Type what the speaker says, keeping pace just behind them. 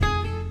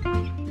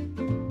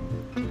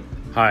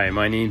Hi,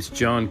 my name's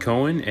John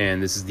Cohen,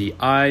 and this is the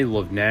I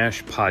Love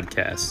Nash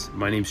podcast.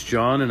 My name's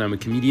John, and I'm a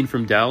comedian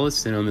from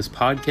Dallas, and on this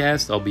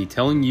podcast, I'll be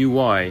telling you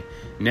why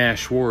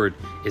Nash Ward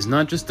is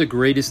not just the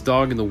greatest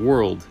dog in the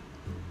world,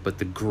 but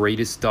the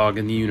greatest dog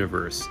in the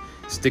universe.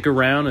 Stick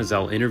around as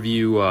I'll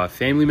interview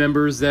family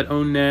members that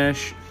own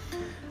Nash,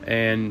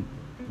 and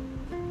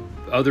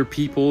other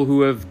people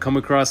who have come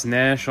across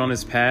Nash on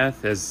his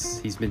path as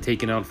he's been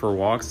taken out for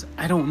walks.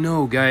 I don't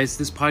know, guys.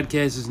 This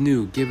podcast is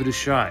new. Give it a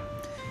shot.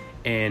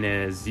 And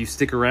as you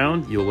stick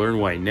around, you'll learn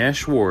why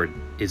Nash Ward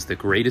is the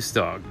greatest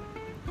dog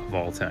of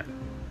all time.